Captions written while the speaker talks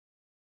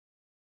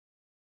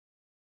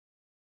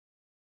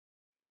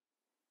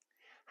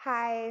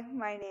Hi,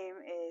 my name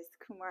is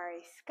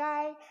Kumari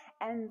Sky,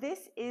 and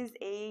this is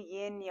a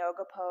yin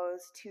yoga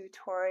pose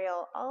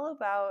tutorial all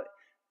about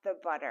the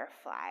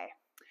butterfly.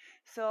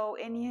 So,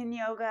 in yin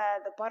yoga,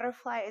 the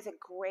butterfly is a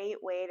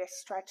great way to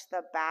stretch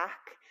the back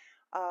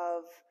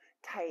of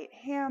tight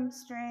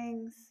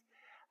hamstrings.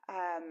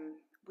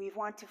 We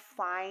want to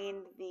find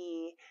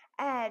the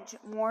edge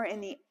more in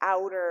the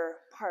outer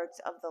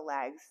parts of the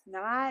legs,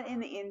 not in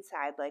the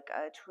inside like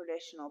a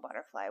traditional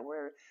butterfly.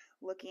 We're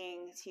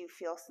looking to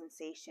feel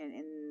sensation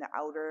in the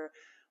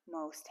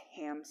outermost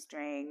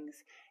hamstrings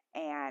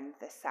and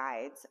the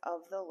sides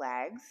of the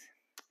legs.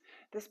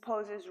 This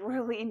pose is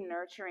really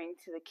nurturing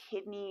to the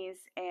kidneys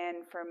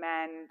and for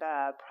men,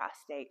 the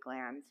prostate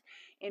glands.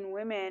 In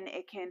women,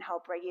 it can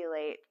help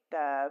regulate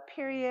the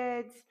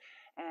periods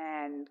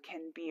and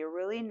can be a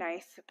really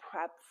nice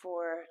prep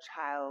for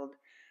childbirth.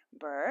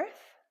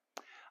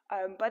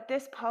 But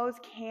this pose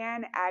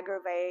can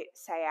aggravate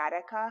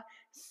sciatica.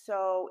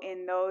 So,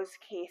 in those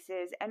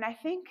cases, and I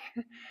think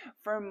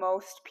for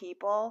most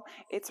people,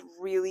 it's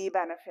really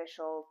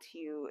beneficial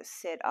to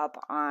sit up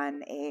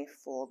on a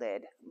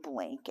folded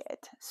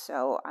blanket.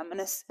 So, I'm going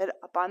to sit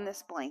up on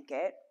this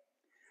blanket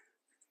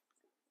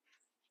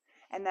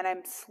and then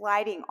I'm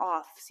sliding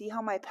off. See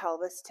how my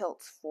pelvis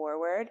tilts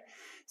forward?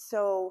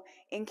 So,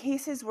 in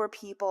cases where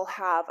people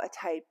have a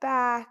tight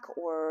back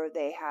or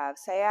they have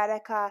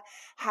sciatica,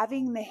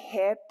 having the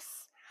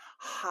hips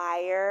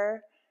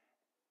higher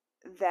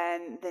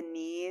than the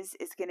knees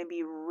is going to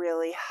be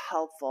really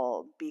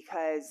helpful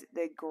because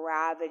the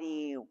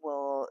gravity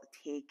will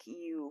take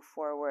you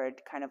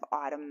forward kind of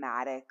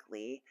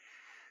automatically.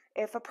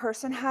 If a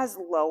person has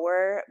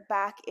lower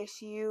back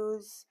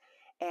issues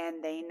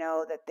and they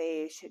know that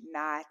they should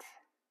not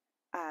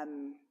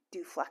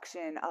do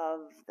flexion of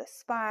the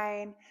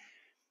spine,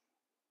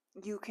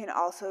 you can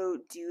also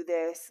do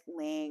this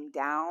laying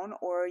down,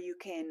 or you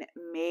can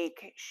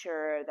make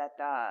sure that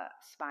the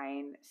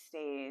spine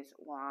stays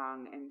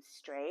long and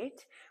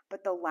straight.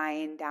 But the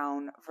lying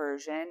down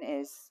version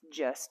is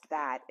just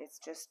that, it's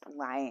just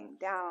lying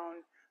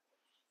down.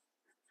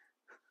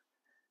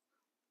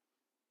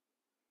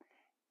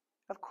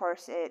 Of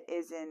course, it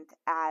isn't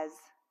as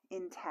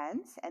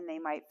intense, and they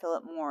might feel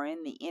it more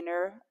in the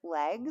inner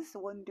legs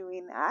when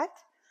doing that.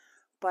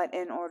 But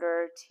in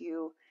order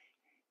to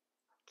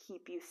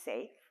keep you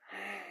safe,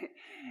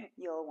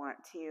 you'll want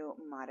to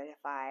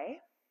modify,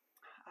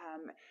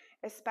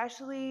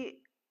 especially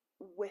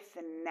with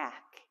the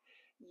neck.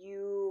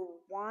 You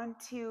want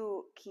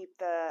to keep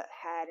the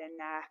head and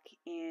neck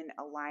in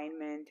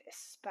alignment,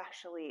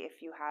 especially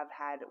if you have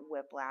had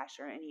whiplash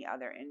or any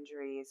other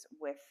injuries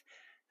with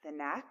the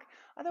neck.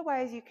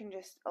 Otherwise, you can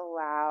just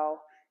allow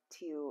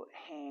to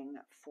hang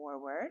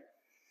forward.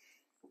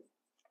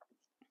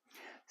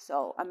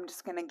 So I'm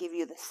just going to give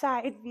you the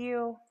side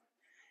view.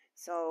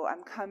 So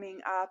I'm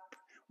coming up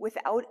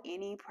without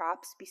any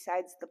props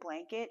besides the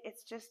blanket.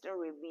 It's just a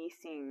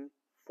releasing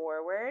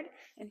forward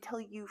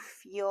until you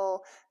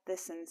feel the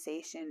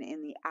sensation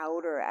in the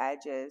outer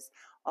edges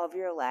of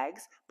your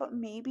legs, but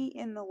maybe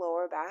in the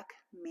lower back,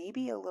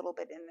 maybe a little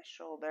bit in the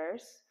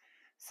shoulders.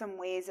 Some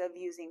ways of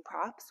using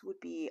props would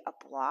be a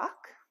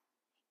block,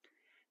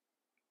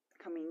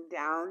 coming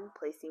down,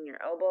 placing your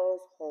elbows,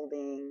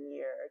 holding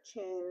your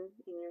chin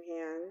in your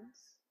hands.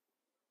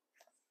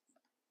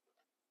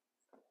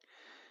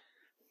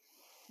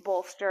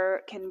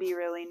 Bolster can be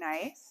really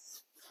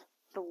nice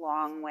the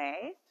long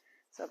way.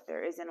 So if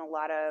there isn't a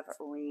lot of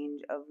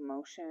range of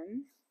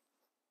motion,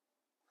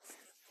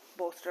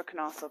 bolster can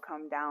also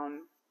come down.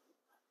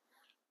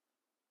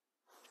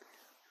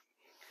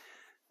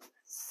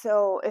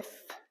 So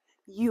if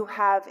you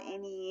have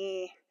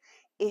any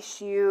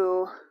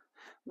issue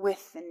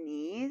with the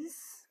knees,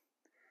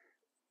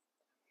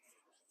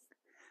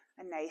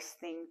 a nice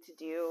thing to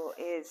do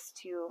is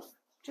to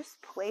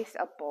just place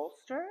a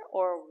bolster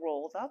or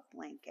rolled up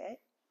blanket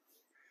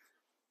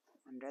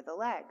under the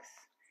legs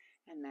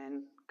and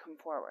then come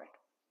forward.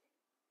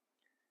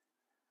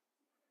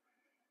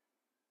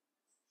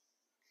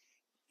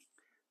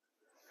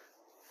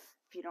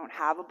 If you don't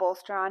have a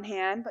bolster on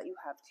hand, but you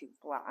have two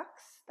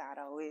blocks, that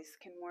always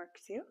can work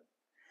too.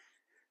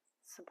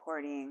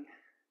 Supporting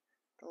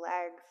the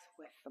legs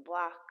with the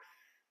blocks.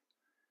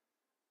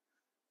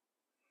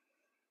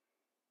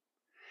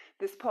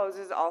 This pose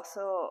is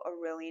also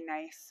a really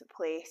nice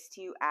place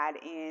to add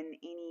in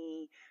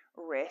any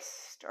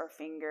wrist or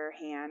finger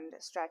hand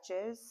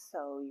stretches.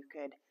 So you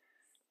could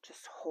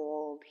just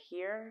hold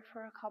here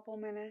for a couple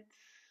minutes.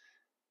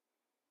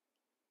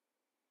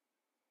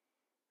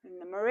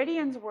 And the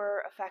meridians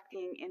we're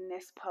affecting in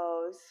this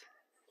pose,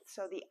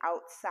 so the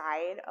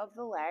outside of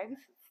the legs,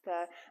 it's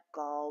the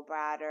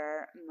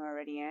gallbladder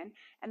meridian,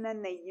 and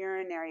then the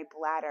urinary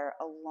bladder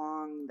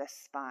along the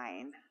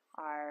spine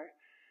are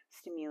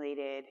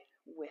stimulated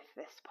with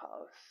this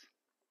pose.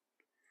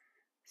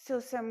 So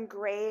some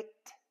great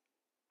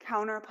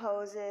counter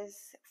poses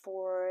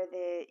for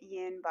the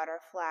yin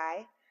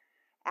butterfly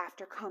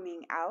after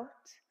coming out.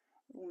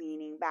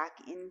 Leaning back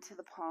into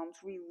the palms,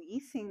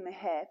 releasing the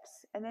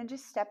hips, and then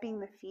just stepping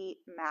the feet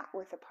mat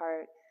width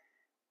apart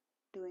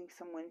doing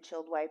some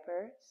windshield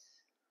wipers.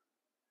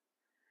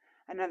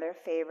 Another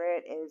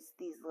favorite is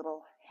these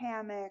little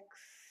hammocks,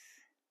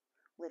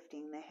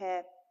 lifting the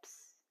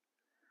hips.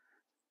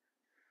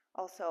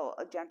 Also,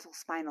 a gentle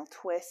spinal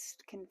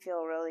twist can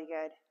feel really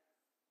good.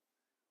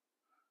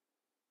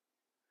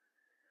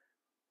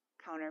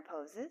 Counter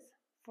poses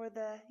for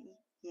the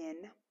yin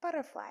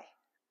butterfly.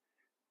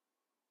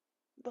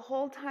 The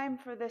whole time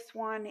for this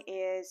one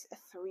is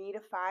 3 to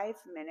 5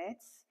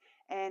 minutes,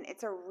 and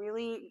it's a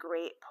really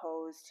great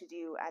pose to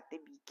do at the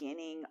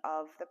beginning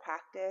of the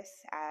practice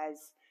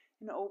as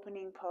an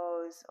opening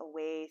pose, a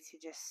way to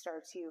just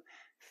start to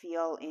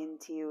feel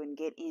into and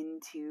get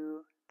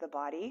into the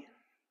body.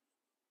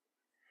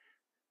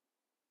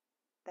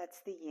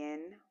 That's the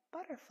yin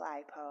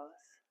butterfly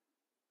pose.